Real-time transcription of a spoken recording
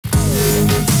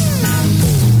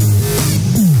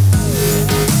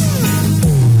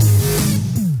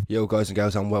Yo guys and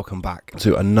girls, and welcome back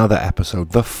to another episode,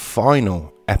 the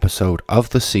final episode of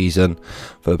the season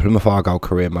for the Plymouth Argyle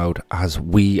career mode as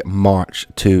we march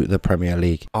to the Premier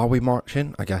League. Are we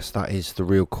marching? I guess that is the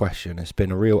real question. It's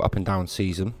been a real up and down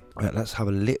season. Let's have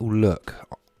a little look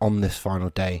on this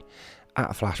final day at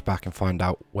a flashback and find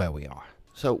out where we are.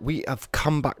 So we have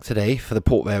come back today for the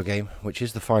Port Vale game, which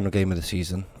is the final game of the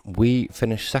season. We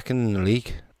finished second in the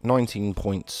league, 19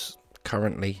 points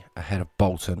currently ahead of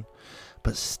Bolton,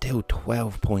 but still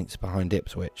 12 points behind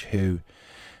Ipswich, who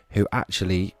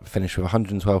actually finished with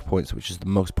 112 points, which is the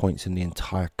most points in the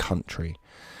entire country.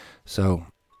 So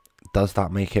does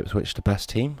that make Ipswich the best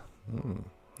team?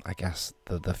 I guess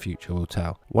the future will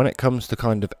tell. When it comes to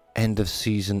kind of end of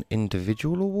season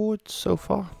individual awards so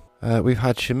far, we've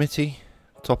had Schmidt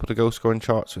top of the goal scoring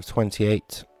charts with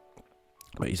 28,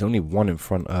 but he's only one in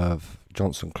front of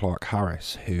Johnson Clark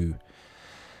Harris, who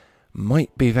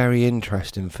might be very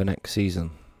interesting for next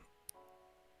season.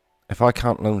 If I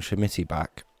can't loan Schmidt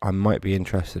back, I might be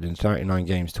interested in 39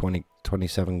 games,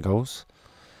 27 goals.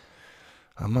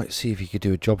 I might see if he could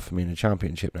do a job for me in the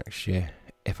Championship next year,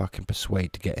 if I can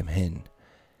persuade to get him in.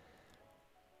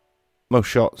 Most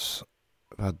shots,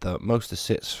 I've had the most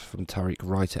assists from Tariq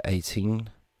Wright at 18.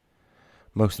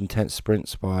 Most intense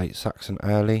sprints by Saxon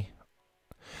Early.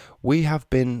 We have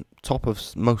been top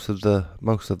of most of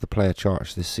the player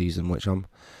charts this season, which I'm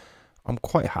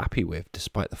quite happy with,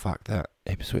 despite the fact that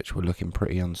Ipswich were looking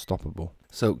pretty unstoppable.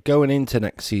 So going into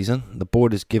next season, the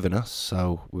board has given us,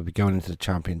 so we'll be going into the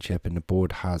Championship, and the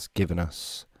board has given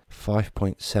us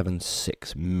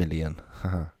 5.76 million.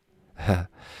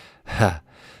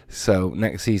 So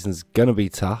next season's gonna be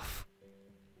tough,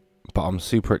 but I'm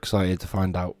super excited to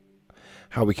find out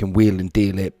how we can wheel and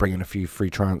deal it, bring in a few free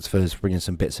transfers, bring in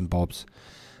some bits and bobs,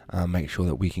 and make sure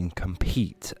that we can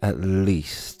compete at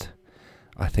least,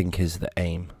 I think is the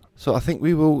aim. So I think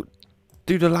we will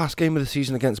do the last game of the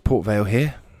season against Port Vale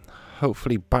here,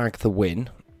 hopefully bag the win,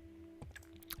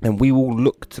 and we will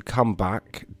look to come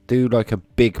back, do like a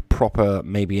big proper,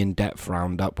 maybe in-depth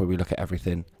roundup where we look at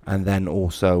everything, and then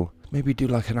also maybe do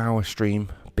like an hour stream,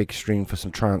 big stream for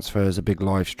some transfers, a big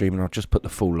live stream, and I'll just put the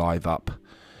full live up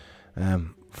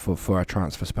for our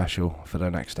transfer special for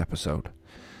the next episode.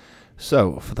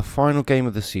 So for the final game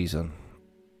of the season,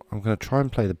 I'm going to try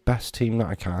and play the best team that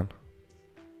I can,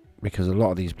 because a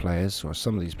lot of these players, or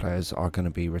some of these players, are going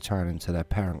to be returning to their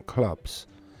parent clubs,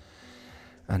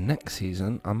 and next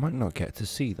season I might not get to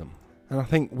see them, and I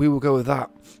think we will go with that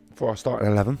for our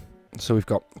starting 11. So we've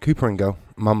got Cooper and Go,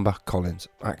 Mumba, Collins,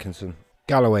 Atkinson,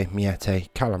 Galloway,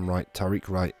 Miete, Callum Wright, Tariq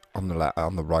Wright on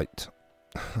the right.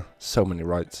 So many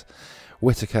rights.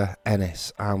 Whitaker,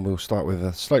 Ennis, and we'll start with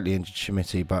a slightly injured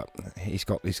Schmidt, but he's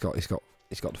got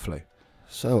the flu.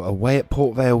 So away at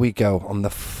Port Vale we go on the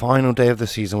final day of the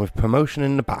season with promotion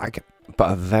in the bag,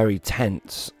 but a very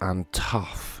tense and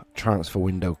tough transfer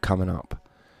window coming up.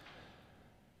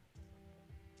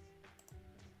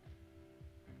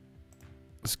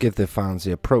 Let's give the fans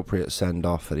the appropriate send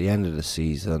off at the end of the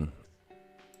season.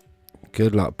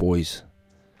 Good luck, boys.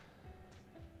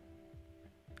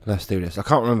 Let's do this. I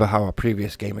can't remember how our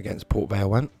previous game against Port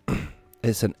Vale went.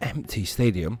 It's an empty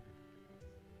stadium.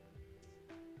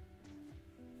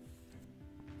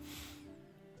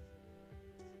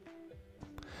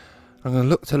 I'm going to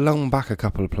look to loan back a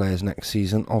couple of players next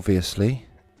season, obviously.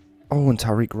 Oh, and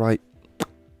Tariq Wright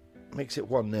makes it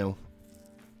 1-0.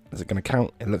 Is it going to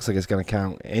count? It looks like it's going to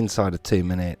count inside of 2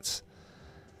 minutes.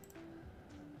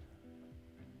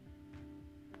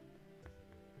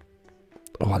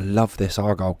 Oh, I love this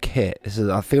Argyle kit.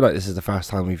 I feel like this is the first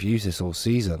time we've used this all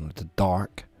season. The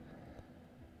dark.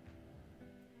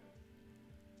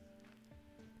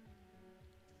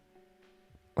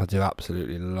 I do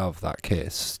absolutely love that kit.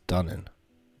 It's stunning.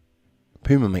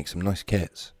 Puma makes some nice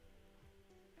kits.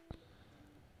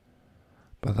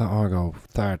 But that Argyle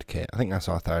third kit, I think that's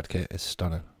our third kit, is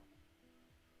stunning.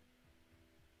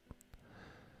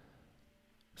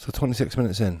 So 26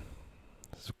 minutes in.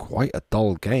 It's quite a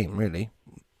dull game, really.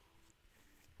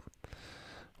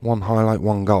 One highlight,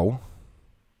 one goal.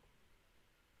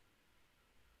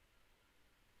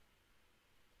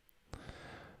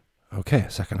 Okay,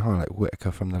 second highlight.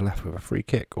 Whitaker from the left with a free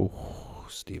kick. Oh,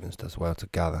 Stevens does well to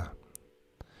gather.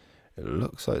 It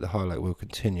looks like the highlight will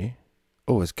continue.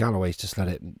 Oh, as Galloway's just let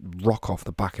it rock off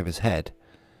the back of his head.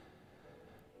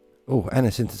 Oh,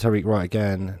 Ennis into Tariq Wright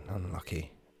again.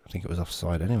 Unlucky. I think it was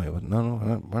offside anyway.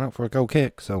 No, went out for a goal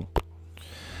kick. So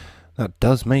that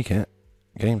does make it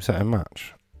game, set and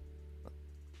match.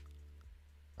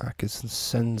 Atkinson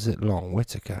sends it long.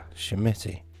 Whitaker,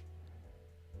 Schmidt.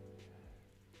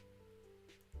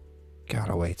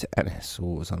 Galloway to Ennis.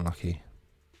 Oh, it was unlucky.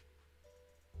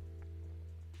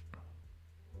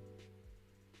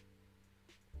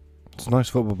 It's nice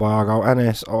football by Argyle.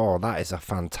 Ennis, oh, that is a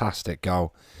fantastic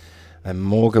goal. And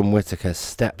Morgan Whittaker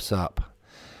steps up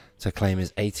to claim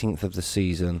his 18th of the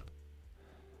season.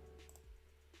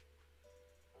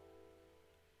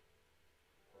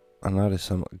 And that is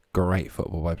some great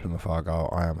football by Plymouth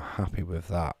Argyle. I am happy with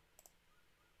that.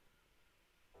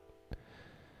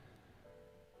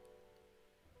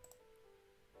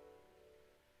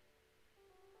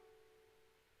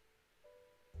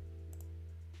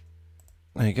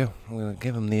 There you go. I'm going to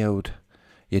give him the old,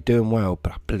 you're doing well,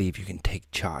 but I believe you can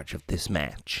take charge of this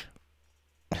match.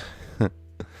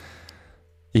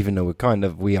 Even though we've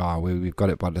got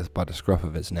it by the scruff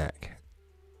of its neck.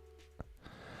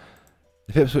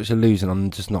 If Ipswich are losing, I'm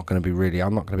just not going to be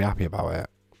I'm not going to be happy about it.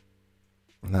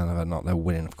 No, they're not. They're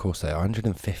winning. Of course they are.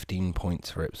 115 points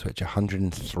for Ipswich,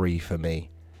 103 for me.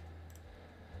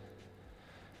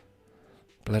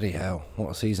 Bloody hell,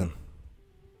 what a season.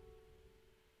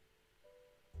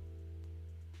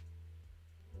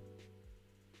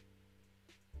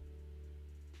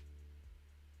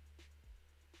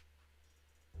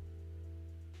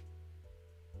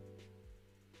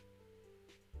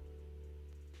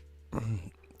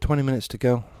 Mm, 20 minutes to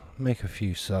go. Make a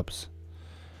few subs.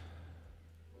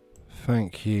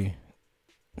 Thank you,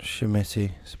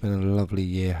 Shamitty. It's been a lovely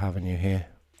year having you here.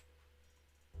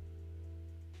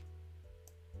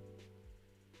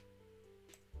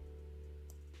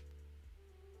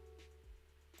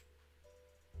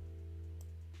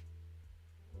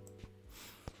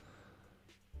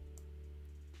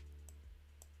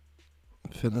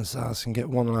 Fitness Saz can get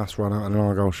one last run out in an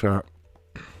Argyle shirt.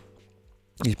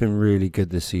 He's been really good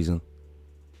this season.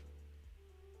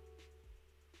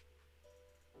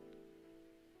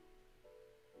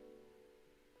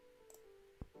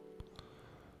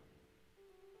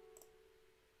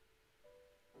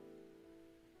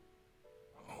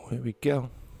 Oh, here we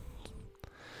go.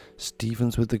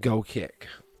 Stevens with the goal kick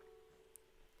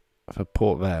for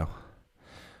Port Vale.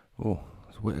 Oh,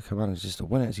 Whittaker manages to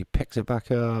win it as he picks it back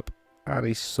up and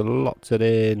he slots it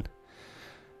in.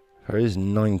 For his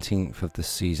 19th of the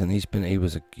season, it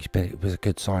was a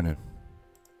good signing.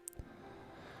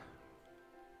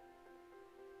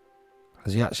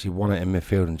 As he actually won it in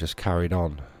midfield and just carried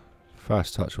on.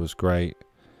 First touch was great.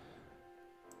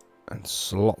 And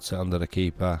slots it under the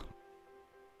keeper.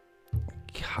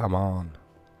 Come on.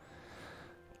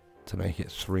 To make it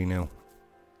 3-0.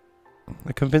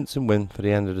 A convincing win for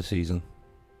the end of the season.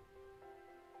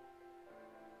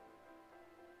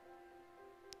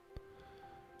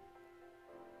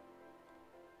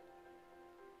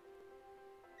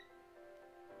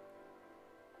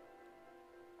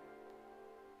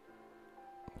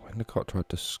 Endicott tried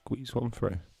to squeeze one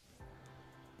through.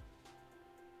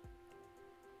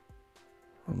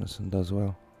 Robinson does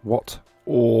well. What?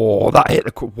 Oh, that hit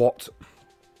the... What?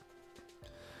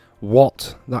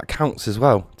 What? That counts as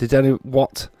well. Did any...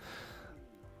 What?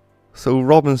 So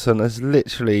Robinson has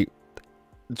literally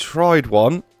tried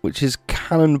one, which is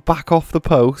cannon back off the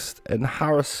post, and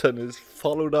Harrison has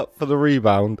followed up for the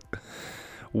rebound.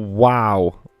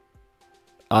 Wow.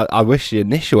 I wish the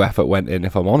initial effort went in,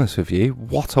 if I'm honest with you.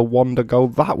 What a wonder goal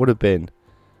that would have been.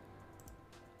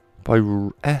 By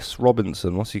S.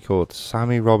 Robinson. What's he called?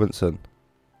 Sammy Robinson.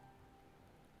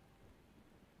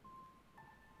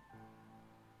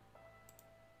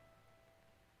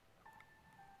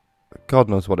 God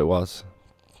knows what it was.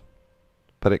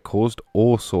 But it caused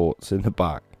all sorts in the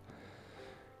back.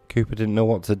 Cooper didn't know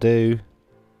what to do.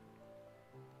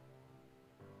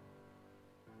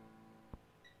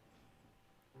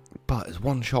 But it's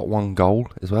one shot, one goal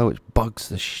as well, which bugs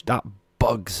that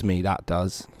bugs me, that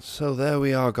does. So there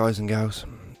we are, guys and gals.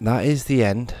 That is the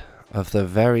end of the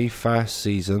very first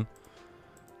season,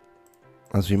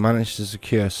 as we managed to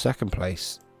secure second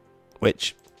place,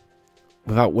 which,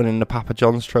 without winning the Papa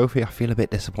John's trophy, I feel a bit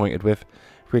disappointed with.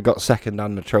 If we got second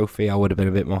and the trophy, I would have been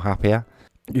a bit more happier.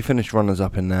 You finished runners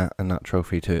up in there, and that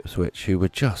trophy to Ipswich, who were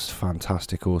just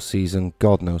fantastic all season.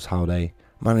 God knows how they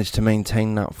managed to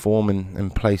maintain that form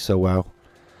and play so well.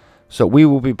 So we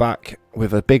will be back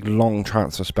with a big long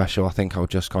transfer special. I think I'll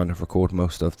just kind of record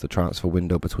most of the transfer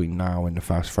window between now and the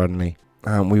first friendly.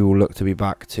 And we will look to be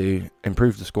back to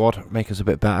improve the squad, make us a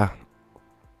bit better,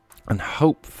 and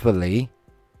hopefully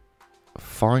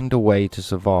find a way to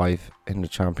survive in the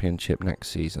Championship next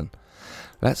season.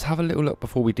 Let's have a little look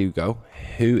before we do go.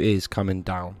 Who is coming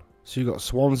down? So you've got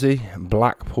Swansea,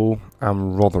 Blackpool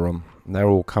and Rotherham. They're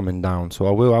all coming down. So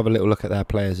I will have a little look at their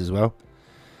players as well,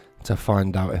 to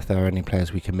find out if there are any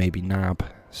players we can maybe nab,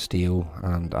 steal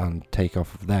and take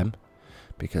off of them,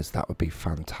 because that would be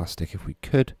fantastic if we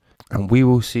could. And we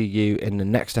will see you in the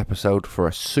next episode for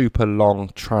a super long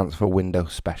transfer window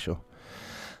special.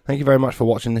 Thank you very much for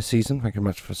watching this season. Thank you very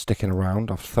much for sticking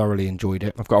around. I've thoroughly enjoyed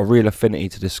it. I've got a real affinity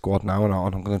to this squad now, and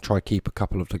I'm going to try keep a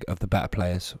couple of the better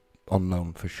players on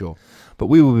loan for sure. But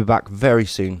we will be back very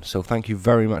soon, so thank you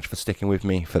very much for sticking with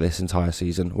me for this entire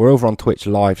season. We're over on Twitch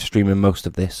live streaming most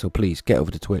of this, so please get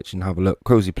over to Twitch and have a look.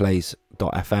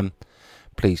 CrozyPlays.fm.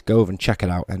 Please go over and check it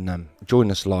out and join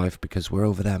us live, because we're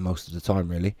over there most of the time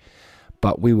really.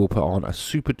 But we will put on a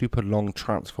super duper long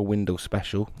transfer window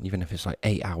special, even if it's like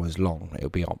 8 hours long. It'll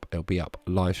be up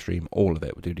live stream, all of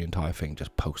it. We'll do the entire thing,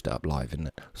 just post it up live, isn't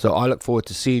it? So I look forward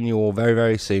to seeing you all very,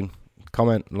 very soon.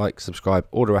 Comment, like, subscribe,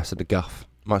 all the rest of the guff.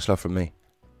 Much love from me.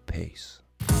 Peace.